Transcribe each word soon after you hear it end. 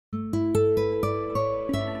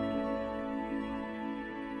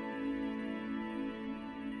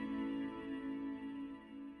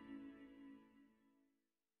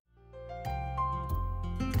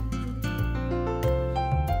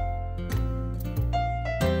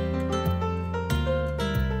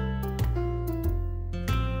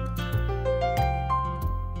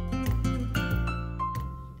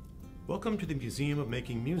Welcome to the Museum of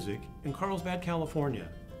Making Music in Carlsbad, California.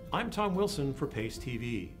 I'm Tom Wilson for PACE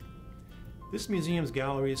TV. This museum's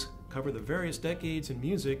galleries cover the various decades in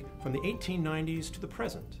music from the 1890s to the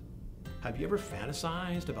present. Have you ever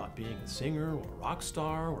fantasized about being a singer or a rock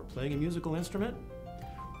star or playing a musical instrument?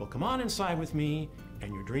 Well, come on inside with me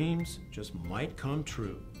and your dreams just might come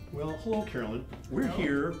true. Well, hello, Carolyn. We're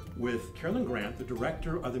here with Carolyn Grant, the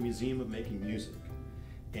director of the Museum of Making Music.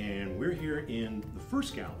 And we're here in the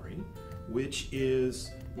first gallery, which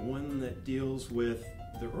is the one that deals with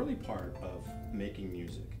the early part of making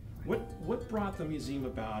music. What brought the museum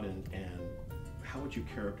about, and how would you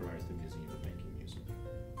characterize the Museum of Making Music?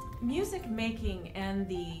 Music making and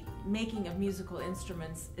the making of musical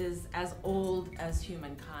instruments is as old as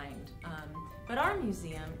humankind. But our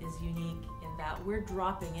museum is unique in that we're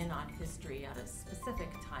dropping in on history at a specific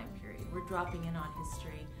time period. We're dropping in on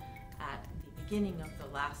history at the beginning of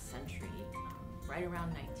the last century, right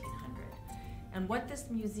around 1900. And what this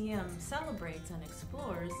museum celebrates and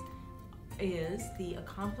explores is the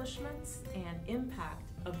accomplishments and impact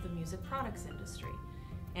of the music products industry.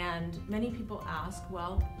 And many people ask,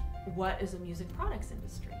 well, what is a music products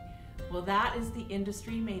industry? Well, that is the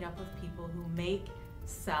industry made up of people who make,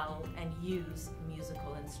 sell, and use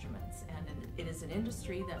musical instruments. And it is an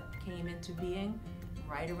industry that came into being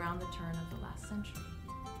right around the turn of the last century.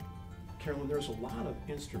 Carolyn, there's a lot of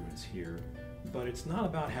instruments here, but it's not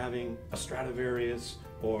about having a Stradivarius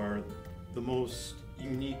or the most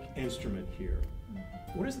unique instrument here.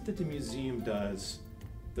 What is it that the museum does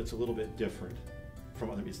that's a little bit different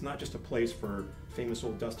from other? It's not just a place for famous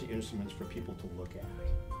old dusty instruments for people to look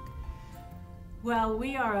at. Well,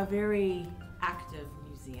 we are a very active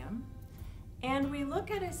museum, and we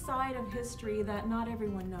look at a side of history that not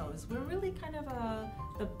everyone knows. We're really kind of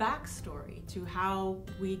the backstory to how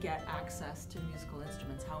we get access to musical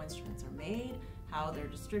instruments, how instruments are made, how they're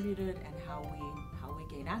distributed, and how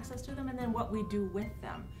we gain access to them, and then what we do with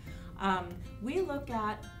them. We look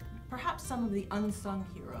at perhaps some of the unsung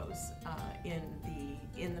heroes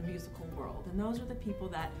in the musical world, and those are the people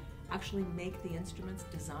that actually make the instruments,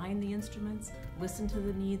 design the instruments, listen to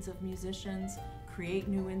the needs of musicians, create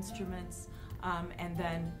new instruments, and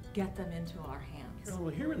then get them into our hands. Carolyn,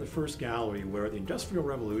 we're here in the first gallery where the Industrial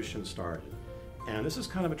Revolution started. And this is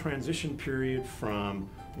kind of a transition period from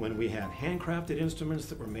when we had handcrafted instruments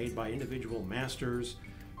that were made by individual masters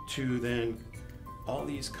to then all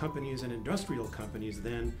these companies and industrial companies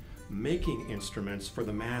then making instruments for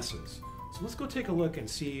the masses. So let's go take a look and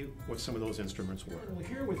see what some of those instruments were. We're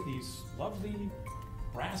here with these lovely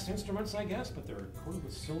brass instruments, I guess, but they're coated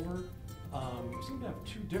with silver. We seem to have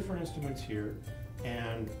two different instruments here,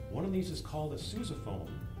 and one of these is called a sousaphone.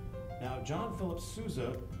 Now, John Philip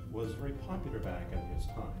Sousa was very popular back in his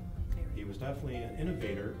time. He was definitely an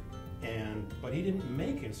innovator, but he didn't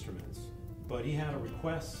make instruments, but he had a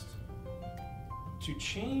request to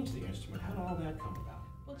change the instrument. How did all that come about?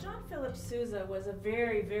 Well, John Philip Sousa was a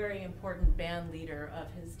very, very important band leader of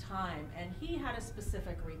his time, and he had a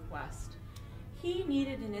specific request. He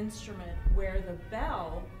needed an instrument where the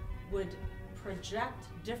bell would project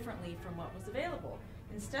differently from what was available.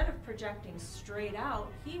 Instead of projecting straight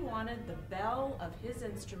out, he wanted the bell of his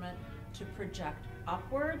instrument to project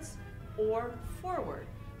upwards or forward.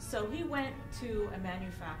 So he went to a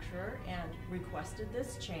manufacturer and requested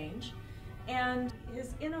this change, and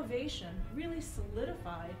his innovation really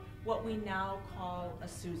solidified what we now call a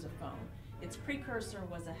sousaphone. Its precursor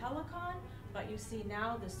was a helicon, but you see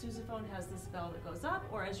now the sousaphone has this bell that goes up,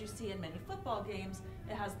 or as you see in many football games,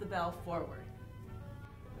 it has the bell forward.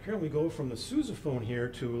 Here we go from the sousaphone here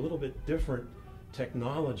to a little bit different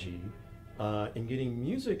technology in getting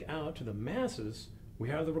music out to the masses. We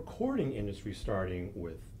have the recording industry starting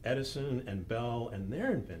with Edison and Bell and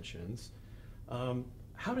their inventions.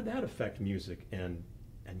 How did that affect music and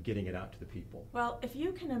getting it out to the people? Well, if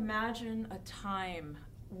you can imagine a time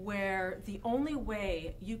where the only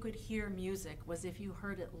way you could hear music was if you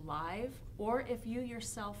heard it live or if you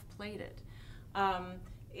yourself played it.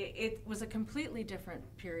 It was a completely different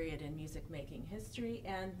period in music making history,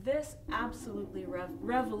 and this absolutely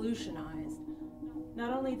revolutionized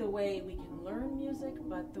not only the way we can learn music,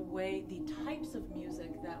 but the types of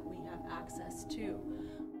music that we have access to.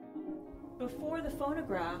 Before the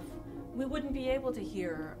phonograph, we wouldn't be able to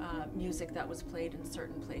hear music that was played in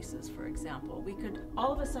certain places, for example. We could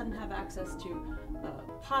all of a sudden have access to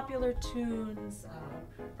popular tunes,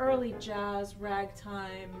 early jazz,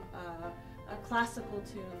 ragtime, classical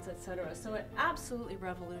tunes, etc. So it absolutely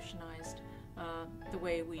revolutionized the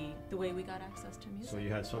way we got access to music. So you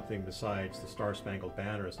had something besides the Star Spangled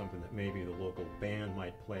Banner or something that maybe the local band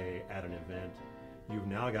might play at an event. you've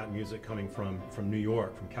now got music coming from New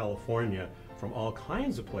York, from California, from all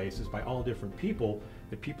kinds of places by all different people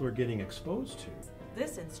that people are getting exposed to.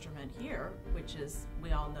 This instrument here, which is,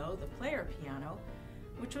 we all know, the player piano,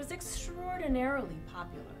 which was extraordinarily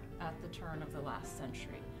popular at the turn of the last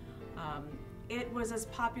century. It was as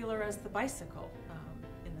popular as the bicycle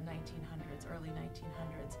in the 1900s, early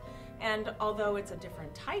 1900s. And although it's a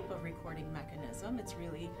different type of recording mechanism, it's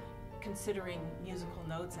really considering musical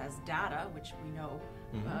notes as data, which we know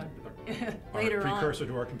later on. Precursor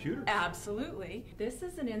to our computers. Absolutely. This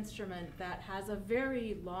is an instrument that has a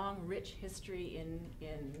very long, rich history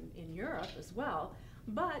in Europe as well,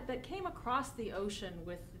 but that came across the ocean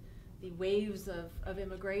with the waves of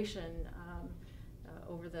immigration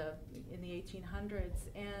in the 1800s.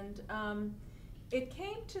 And it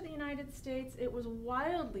came to the United States. It was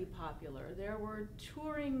wildly popular. There were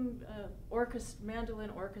touring mandolin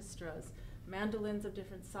orchestras, mandolins of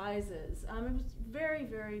different sizes. It was very,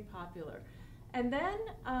 very popular. And then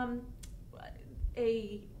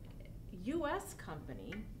a U.S.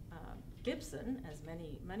 company, Gibson, as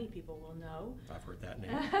many people will know. I've heard that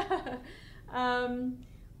name.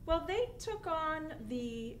 Well, they took on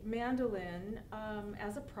the mandolin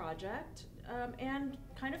as a project and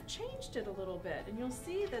kind of changed it a little bit. And you'll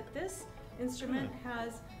see that this instrument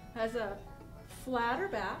has a flatter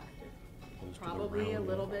back, probably a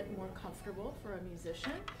little bit more comfortable for a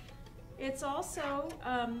musician. It's also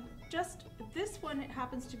just, this one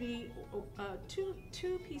happens to be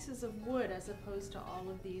two pieces of wood as opposed to all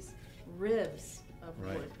of these ribs of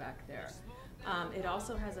wood back there. It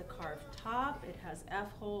also has a carved top. It has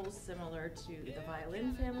F-holes similar to the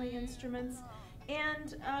violin family instruments.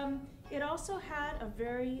 And it also had a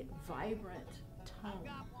very vibrant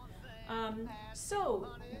tone. So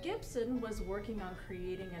Gibson was working on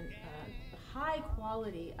creating a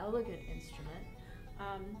high-quality, elegant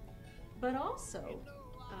instrument, but also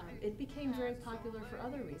it became very popular for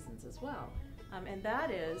other reasons as well. And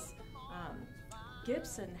that is,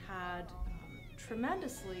 Gibson had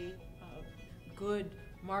tremendously good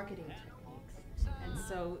marketing techniques. And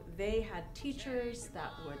so they had teachers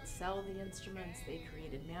that would sell the instruments. They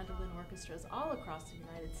created mandolin orchestras all across the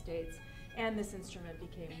United States. And this instrument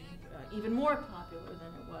became even more popular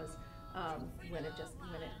than it was when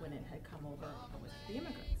it had come over with the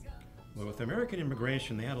immigrants. Well, with American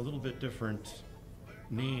immigration, they had a little bit different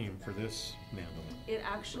name for this mandolin. It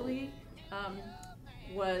actually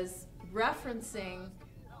was referencing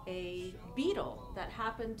a beetle that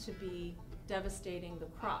happened to be devastating the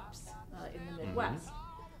crops in the Midwest.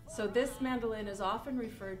 So this mandolin is often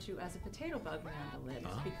referred to as a potato bug mandolin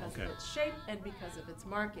because of its shape and because of its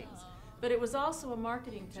markings. But it was also a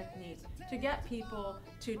marketing technique to get people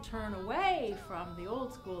to turn away from the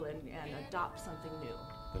old school and adopt something new.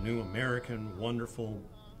 The new American wonderful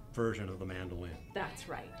version of the mandolin. That's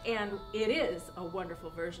right. And it is a wonderful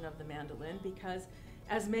version of the mandolin because,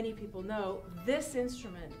 as many people know, this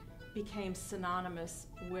instrument became synonymous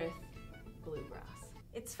with bluegrass.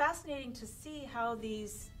 It's fascinating to see how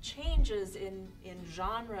these changes in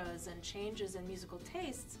genres and changes in musical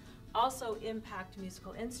tastes also impact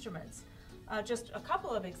musical instruments. Just a couple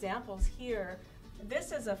of examples here.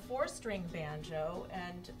 This is a 4-string banjo,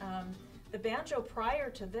 and the banjo prior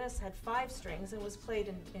to this had 5 strings and was played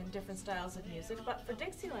in different styles of music, but for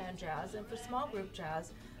Dixieland jazz and for small group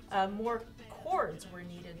jazz, more chords were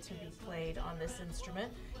needed to be played on this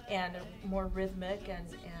instrument and more rhythmic, and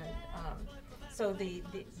so the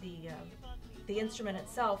instrument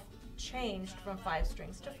itself changed from 5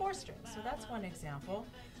 strings to 4 strings. So that's one example.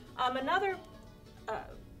 Another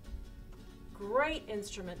great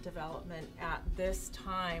instrument development at this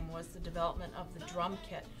time was the development of the drum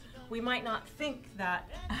kit. We might not think that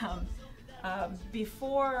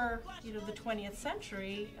before the 20th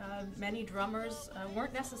century, many drummers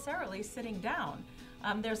weren't necessarily sitting down.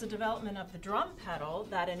 There's a development of the drum pedal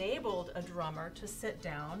that enabled a drummer to sit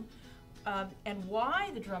down. And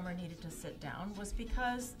why the drummer needed to sit down was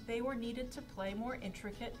because they were needed to play more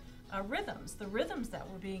intricate rhythms. The rhythms that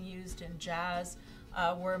were being used in jazz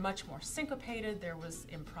were much more syncopated. There was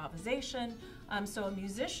improvisation. So a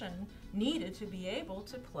musician needed to be able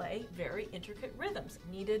to play very intricate rhythms,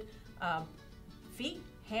 needed feet,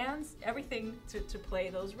 hands, everything to play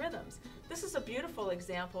those rhythms. This is a beautiful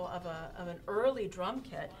example of an early drum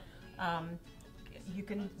kit. You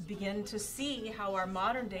can begin to see how our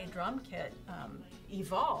modern day drum kit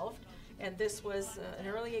evolved, and this was an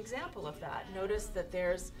early example of that. Notice that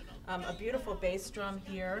there's a beautiful bass drum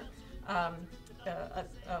here. A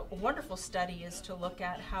wonderful study is to look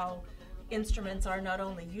at how instruments are not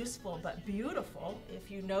only useful but beautiful. If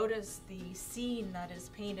you notice the scene that is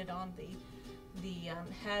painted on the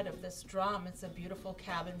head of this drum. It's a beautiful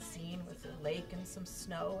cabin scene with a lake and some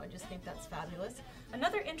snow. I just think that's fabulous.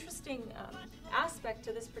 Another interesting aspect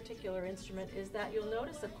to this particular instrument is that you'll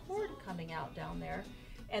notice a cord coming out down there,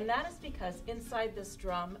 and that is because inside this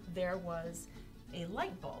drum there was a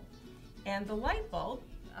light bulb. And the light bulb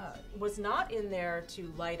was not in there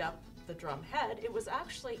to light up the drum head. It was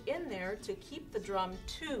actually in there to keep the drum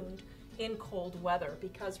tuned in cold weather,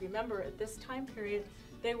 because remember, at this time period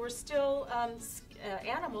they were still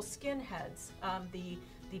animal skin heads.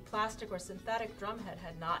 The plastic or synthetic drum head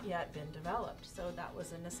had not yet been developed, so that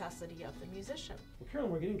was a necessity of the musician. Well,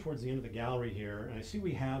 Carolyn, we're getting towards the end of the gallery here, and I see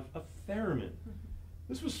we have a theremin.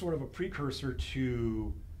 This was sort of a precursor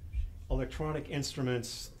to electronic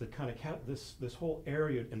instruments that kind of kept this whole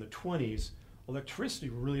area in the 20s. Electricity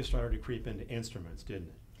really started to creep into instruments, didn't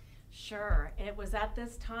it? Sure. It was at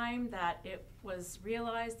this time that it was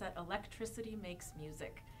realized that electricity makes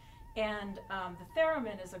music. And the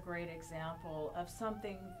theremin is a great example of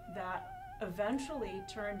something that eventually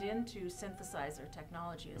turned into synthesizer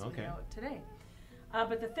technology as we know it today.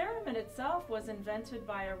 But the theremin itself was invented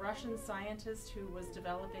by a Russian scientist who was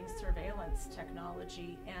developing surveillance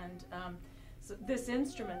technology, and so this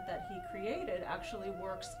instrument that he created actually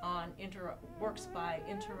works by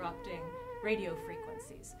interrupting radio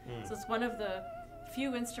frequencies. So it's one of the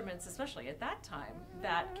few instruments, especially at that time,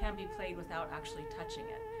 that can be played without actually touching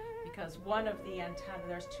it, because one of the antenna,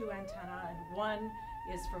 there's two antennae, and one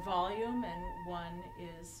is for volume and one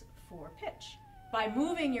is for pitch. By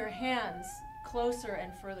moving your hands closer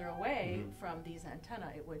and further away from these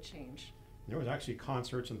antennae, it would change. There was actually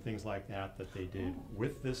concerts and things like that they did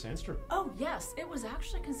with this instrument. Oh yes, it was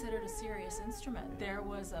actually considered a serious instrument. There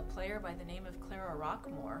was a player by the name of Clara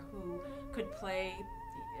Rockmore who could play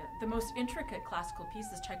the most intricate classical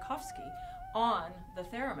pieces, Tchaikovsky, on the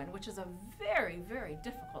theremin, which is a very, very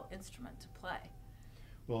difficult instrument to play.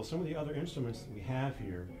 Well, some of the other instruments that we have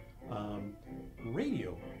here,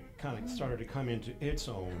 radio kind of started to come into its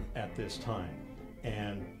own at this time,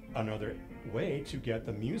 and another way to get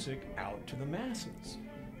the music out to the masses.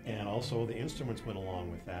 And also the instruments went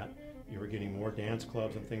along with that. You were getting more dance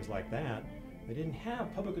clubs and things like that. They didn't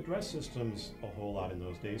have public address systems a whole lot in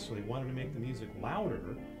those days, so they wanted to make the music louder.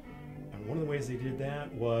 And one of the ways they did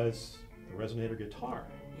that was the resonator guitar.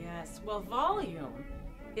 Yes, well, volume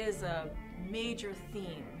is a major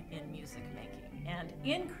theme in music making, and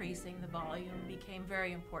increasing the volume became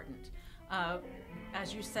very important.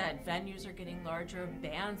 As you said, venues are getting larger,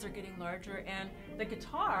 bands are getting larger, and the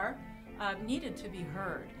guitar needed to be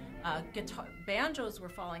heard. Banjos were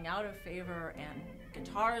falling out of favor, and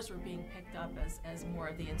guitars were being picked up as more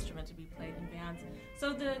of the instrument to be played in bands.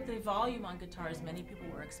 So the volume on guitars, many people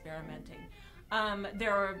were experimenting.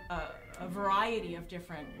 There are a variety of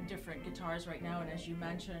different guitars right now, and as you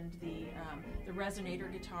mentioned, the resonator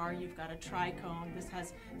guitar, you've got a tricone. This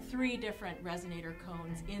has 3 different resonator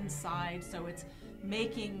cones inside, so it's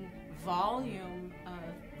making volume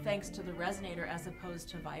thanks to the resonator as opposed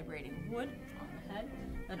to vibrating wood on the head.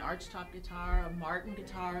 An archtop guitar, a Martin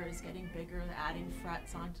guitar is getting bigger, adding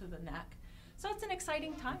frets onto the neck. So it's an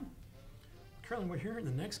exciting time. Carolyn, we're here in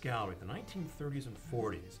the next gallery, the 1930s and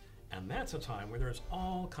 40s. And that's a time where there's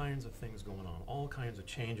all kinds of things going on, all kinds of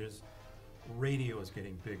changes. Radio is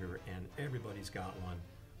getting bigger, and everybody's got one.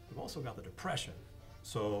 We've also got the Depression.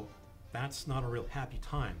 So that's not a real happy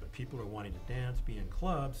time, but people are wanting to dance, be in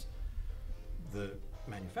clubs. The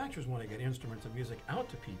manufacturers want to get instruments and music out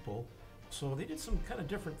to people, so they did some kind of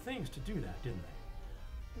different things to do that, didn't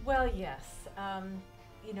they? Well, yes.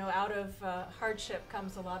 You know, out of hardship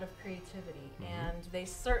comes a lot of creativity, and they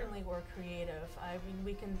certainly were creative. I mean,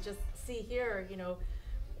 we can just see here, you know,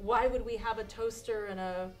 why would we have a toaster and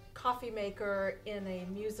a coffee maker in a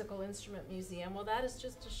musical instrument museum? Well, that is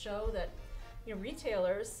just to show that, you know,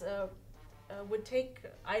 retailers would take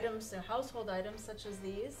items, household items such as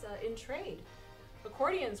these, in trade.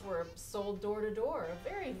 Accordions were sold door to door, a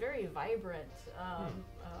very, very vibrant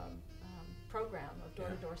program of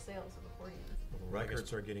door-to-door sales of accordions. Well,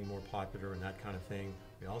 records are getting more popular and that kind of thing.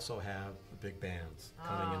 We also have the big bands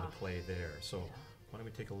coming into play there. So why don't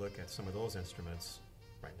we take a look at some of those instruments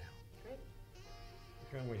right now. Great.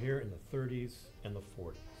 Okay, we're here in the 30s and the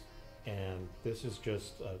 40s. And this is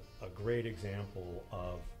just a great example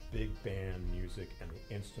of big band music and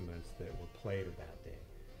the instruments that were played at that day.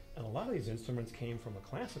 And a lot of these instruments came from a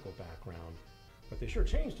classical background, but they sure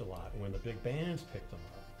changed a lot when the big bands picked them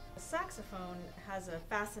up. The saxophone has a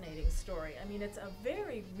fascinating story. I mean, it's a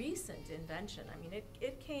very recent invention. I mean,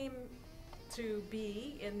 it came to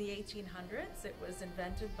be in the 1800s. It was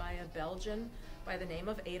invented by a Belgian by the name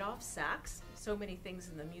of Adolphe Sax. So many things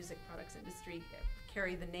in the music products industry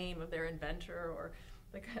carry the name of their inventor, or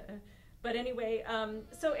like. But anyway,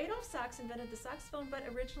 so Adolphe Sax invented the saxophone, but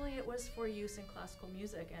originally it was for use in classical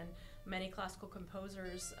music, and many classical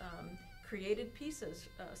composers created pieces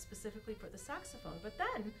specifically for the saxophone. But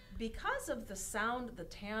then, because of the sound, the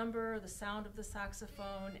timbre, the sound of the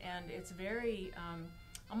saxophone, and its very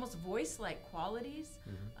almost voice-like qualities,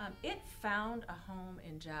 it found a home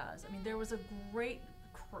in jazz. I mean, there was a great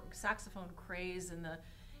saxophone craze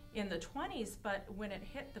in the 20s, but when it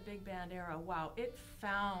hit the big band era, wow, it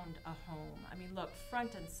found a home. I mean, look,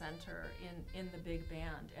 front and center in the big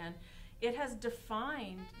band, and it has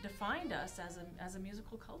defined us as a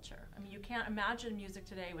musical culture. I mean, you can't imagine music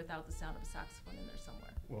today without the sound of a saxophone in there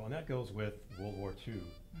somewhere. Well, and that goes with World War II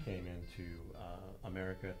came into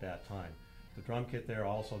America at that time. The drum kit there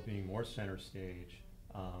also being more center stage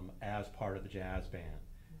as part of the jazz band,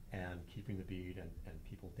 and keeping the beat and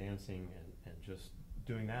people dancing and just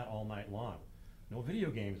doing that all night long. No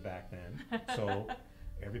video games back then, so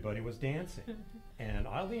everybody was dancing. And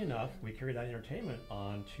oddly enough, we carried that entertainment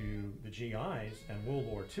on to the GIs and World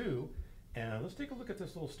War II. And let's take a look at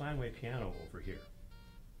this little Steinway piano over here.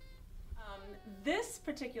 This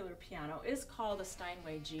particular piano is called a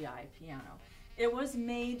Steinway GI piano. It was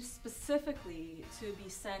made specifically to be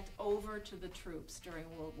sent over to the troops during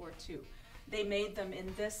World War II. They made them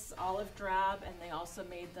in this olive drab, and they also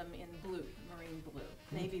made them in blue, marine blue,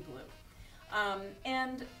 navy blue.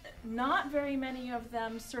 And not very many of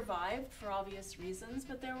them survived for obvious reasons,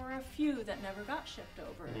 but there were a few that never got shipped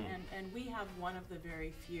over, and we have one of the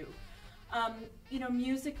very few. You know,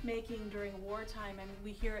 music making during wartime, I mean,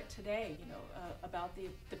 we hear it today, you know, about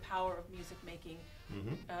the power of music making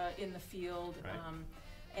in the field, right.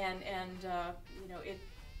 You know,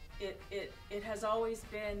 it has always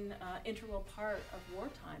been an integral part of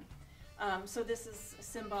wartime. So this is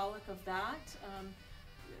symbolic of that.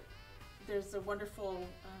 There's a wonderful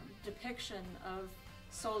depiction of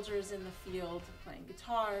soldiers in the field playing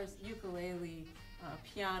guitars, ukulele,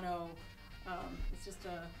 piano. It's just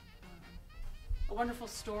a wonderful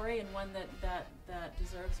story, and one that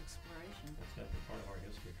deserves exploration. That's definitely part of our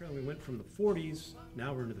history. Currently, we went from the 40s,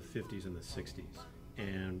 now we're into the 50s and the 60s.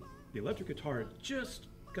 And the electric guitar had just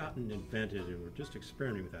gotten invented, and we're just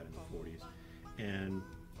experimenting with that in the 40s. And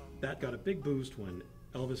that got a big boost when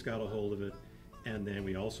Elvis got a hold of it. And then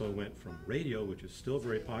we also went from radio, which is still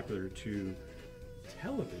very popular, to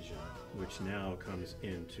television, which now comes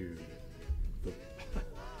into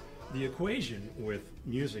the equation with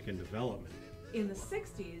music and development. In the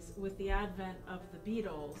 60s, with the advent of the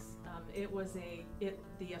Beatles,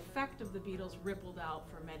 the effect of the Beatles rippled out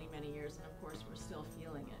for many, many years, and of course we're still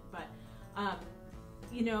feeling it. But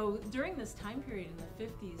you know, during this time period in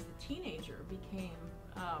the 50s, the teenager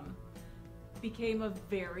became a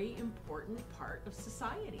very important part of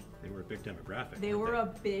society. They were a big demographic. They were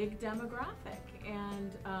a big demographic,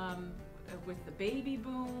 and with the baby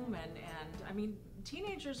boom, and I mean,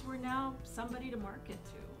 teenagers were now somebody to market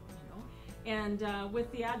to, you know. And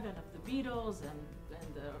with the advent of the Beatles and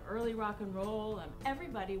the early rock and roll,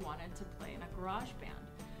 everybody wanted to play in a garage band.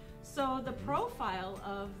 So the profile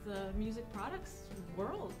of the music products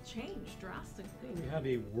world changed drastically. We have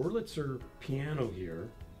a Wurlitzer piano here.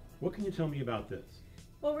 What can you tell me about this?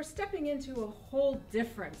 Well, we're stepping into a whole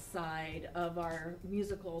different side of our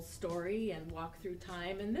musical story and walk through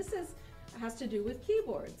time, and this has to do with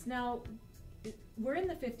keyboards. Now, we're in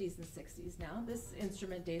the 50s and 60s now. This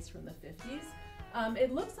instrument dates from the 50s.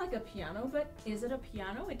 It looks like a piano, but is it a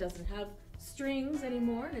piano? It doesn't have strings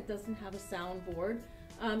anymore, and it doesn't have a soundboard.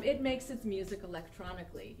 It makes its music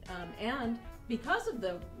electronically, and because of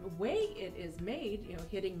the way it is made, you know,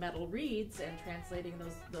 hitting metal reeds and translating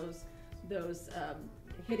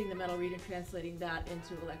hitting the metal reed and translating that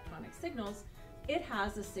into electronic signals, it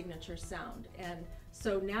has a signature sound. And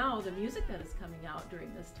so now the music that is coming out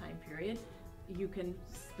during this time period, you can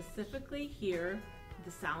specifically hear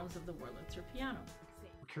the sounds of the Wurlitzer piano.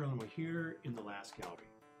 Carolyn, we're here in the last gallery,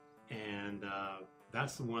 and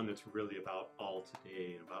that's the one that's really about all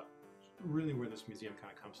today, and about really where this museum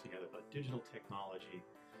kind of comes together, about digital technology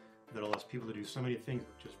that allows people to do so many things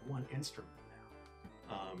with just one instrument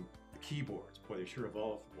now. The keyboards, boy, they sure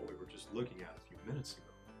evolved from what we were just looking at a few minutes ago.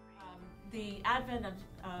 The advent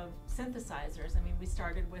of synthesizers, I mean, we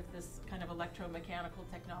started with this kind of electromechanical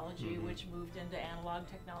technology, which moved into analog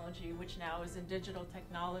technology, which now is in digital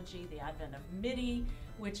technology, the advent of MIDI,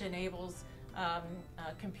 which enables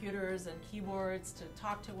computers and keyboards to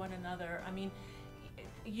talk to one another. I mean,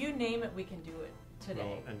 you name it, we can do it today.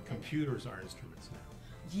 Well, and computers are instruments now.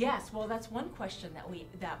 Yes, well, that's one question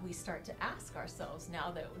that we start to ask ourselves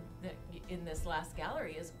now that in this last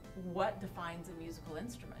gallery is what defines a musical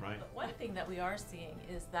instrument. Right. But one thing that we are seeing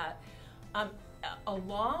is that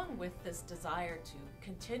along with this desire to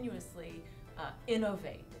continuously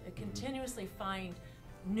innovate, continuously find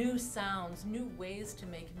new sounds, new ways to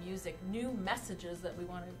make music, new messages that we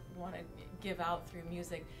want to give out through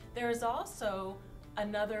music, there is also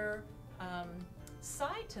another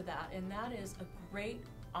side to that, and that is a great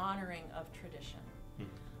honoring of tradition.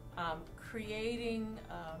 Creating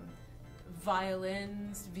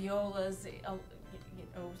violins, violas,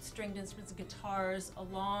 stringed instruments, guitars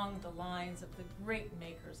along the lines of the great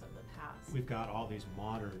makers of the past. We've got all these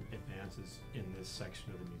modern advances in this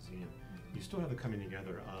section of the museum. You still have the coming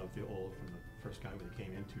together of the old, from the first guy when he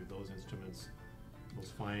came into those instruments,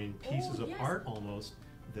 those fine pieces of art almost,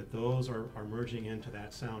 that those are merging into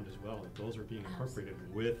that sound as well, and those are being incorporated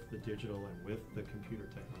with the digital and with the computer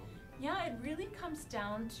technology. Yeah, it really comes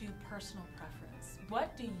down to personal preference.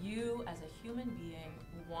 What do you as a human being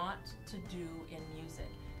want to do in music?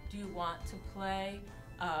 Do you want to play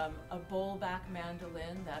a bowl-back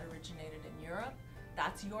mandolin that originated in Europe?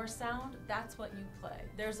 That's your sound, that's what you play.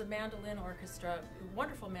 There's a mandolin orchestra,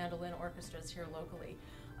 wonderful mandolin orchestras here locally,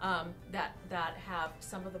 that have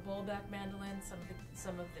some of the bowl-back mandolins,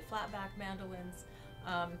 some of the flat-back mandolins.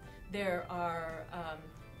 There are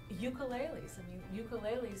ukuleles. I mean,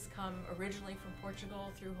 ukuleles come originally from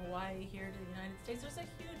Portugal through Hawaii here to the United States. There's a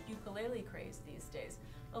huge ukulele craze these days.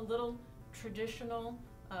 A little traditional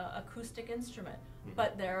acoustic instrument.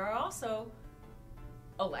 But there are also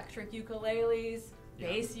electric ukuleles,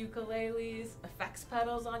 bass ukuleles, effects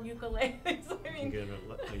pedals on ukuleles. I mean, you can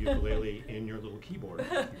get a ukulele in your little keyboard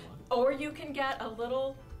if you want. Or you can get a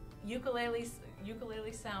little ukulele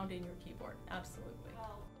sound in your keyboard. Absolutely.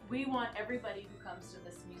 Well, we want everybody who comes to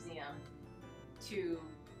this museum to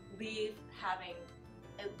leave having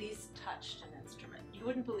at least touched an instrument. You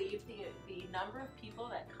wouldn't believe the number of people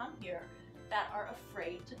that come here that are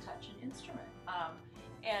afraid to touch an instrument.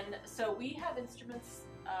 And so we have instruments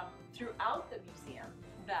throughout the museum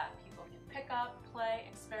that people can pick up, play,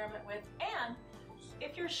 experiment with, and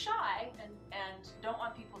if you're shy and don't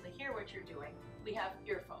want people to hear what you're doing, we have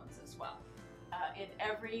earphones as well.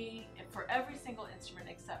 For every single instrument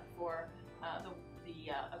except for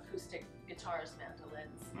the acoustic guitars,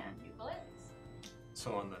 mandolins, and ukuleles.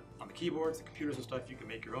 So on the keyboards, the computers and stuff, you can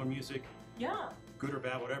make your own music. Yeah. Good or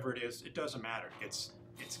bad, whatever it is, it doesn't matter. It's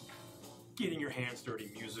getting your hands dirty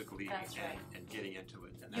musically and getting into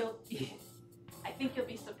it. And I think you'll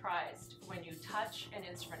be surprised when you touch an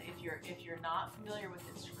instrument. If you're not familiar with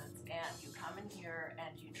instruments and you come in here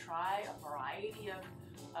and you try a variety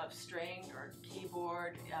of string or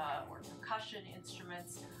keyboard or percussion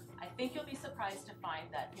instruments, I think you'll be surprised to find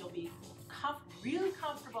that you'll be really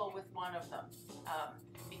comfortable with one of them,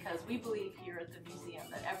 because we believe here at the museum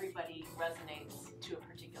that everybody resonates to a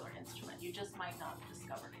particular instrument. You just might not have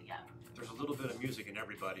discovered it yet. There's a little bit of music in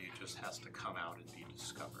everybody. It just has to come out and be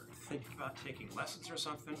discovered. Thinking about taking lessons or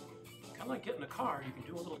something, kind of like getting a car, you can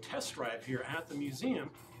do a little test drive here at the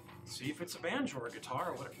museum, see if it's a banjo or a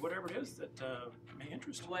guitar or whatever it is that may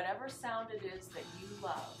interest you. Whatever sound it is that you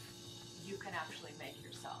love, you can actually make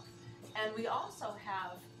yourself. And we also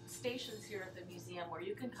have stations here at the museum where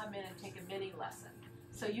you can come in and take a mini lesson.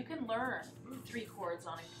 So you can learn 3 chords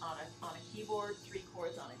on a keyboard, 3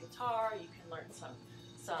 chords on a guitar. You can learn some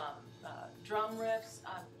drum riffs.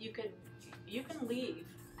 You can leave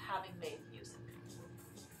having made music.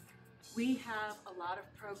 We have a lot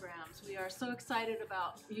of programs. We are so excited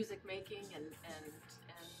about music making and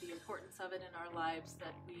the importance of it in our lives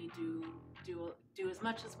that we do as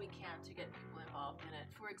much as we can to get people involved in it.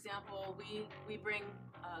 For example, we bring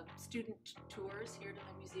student tours here to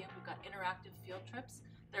the museum. We've got interactive field trips.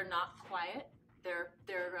 They're not quiet. They're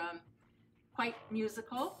quite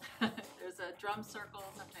musical. There's a drum circle,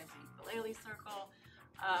 sometimes a ukulele circle,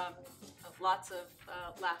 lots of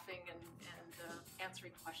laughing and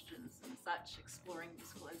answering questions and such, exploring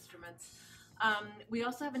musical instruments. We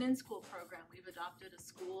also have an in-school program. We've adopted a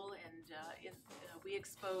school, and we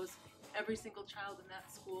expose every single child in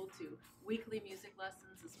that school to weekly music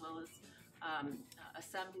lessons as well as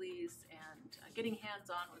assemblies and getting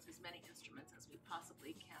hands-on with as many instruments as we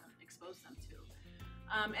possibly can expose them to.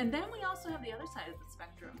 And then we also have the other side of the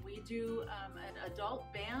spectrum. We do an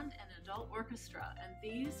adult band and adult orchestra, and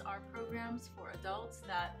these are programs for adults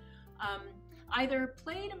that either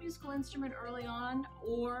played a musical instrument early on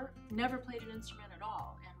or never played an instrument at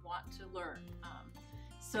all and want to learn.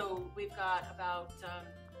 So we've got about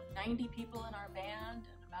 90 people in our band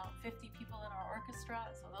and about 50 people in our orchestra,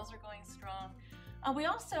 so those are going strong. We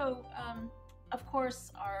also of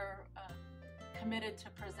course, are committed to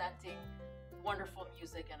presenting wonderful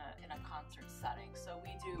music in a concert setting. So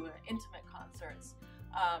we do intimate concerts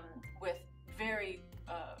with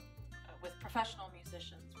with professional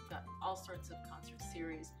musicians. We've got all sorts of concert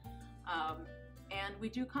series. And we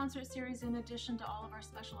do concert series in addition to all of our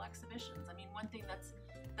special exhibitions. I mean, one thing that's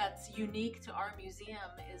unique to our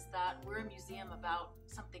museum is that we're a museum about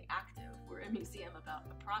something active. We're a museum about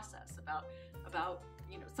a process, about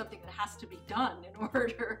something that has to be done in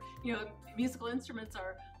order. Musical instruments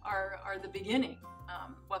are the beginning.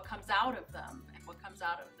 What comes out of them and what comes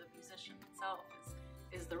out of the musician itself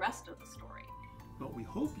is the rest of the story. But we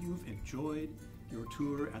hope you've enjoyed your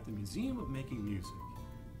tour at the Museum of Making Music.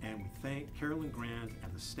 And we thank Carolyn Grant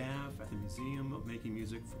and the staff at the Museum of Making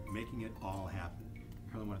Music for making it all happen.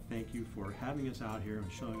 Carolyn, I want to thank you for having us out here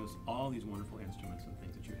and showing us all these wonderful instruments and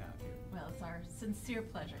things that you have here. Well, it's our sincere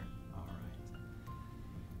pleasure. All right.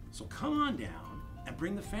 So come on down and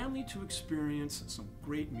bring the family to experience some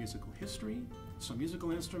great musical history, some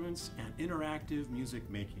musical instruments, and interactive music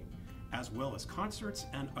making, as well as concerts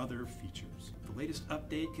and other features. The latest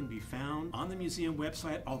update can be found on the museum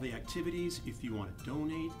website, all the activities. If you want to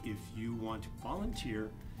donate, if you want to volunteer,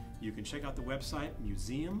 you can check out the website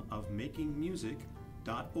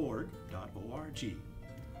museumofmakingmusic.org.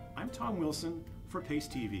 I'm Tom Wilson for Pace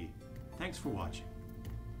TV. Thanks for watching.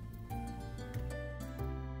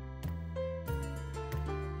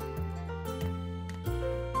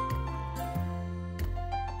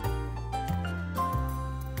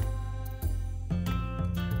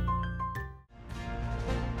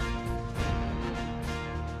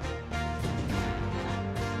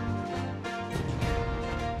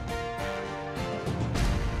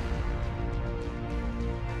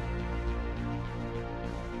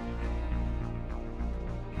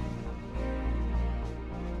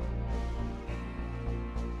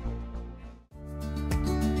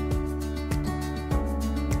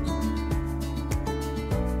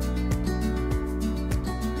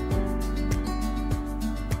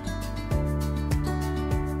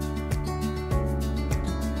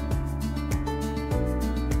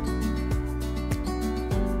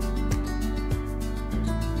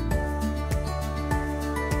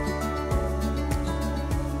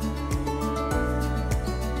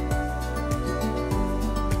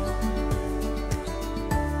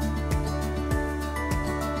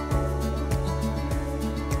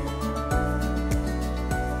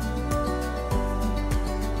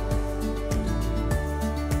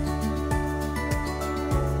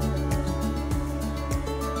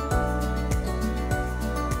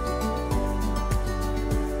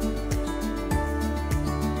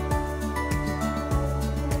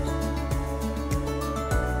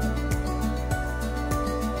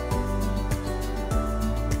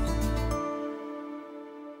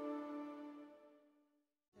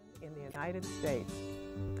 In the United States.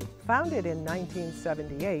 Founded in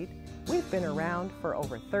 1978, we've been around for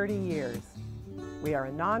over 30 years. We are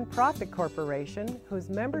a nonprofit corporation whose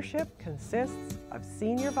membership consists of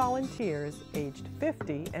senior volunteers aged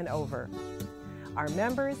 50 and over. Our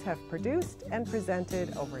members have produced and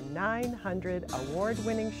presented over 900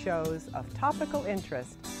 award-winning shows of topical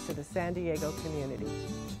interest to the San Diego community.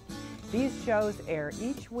 These shows air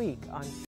each week on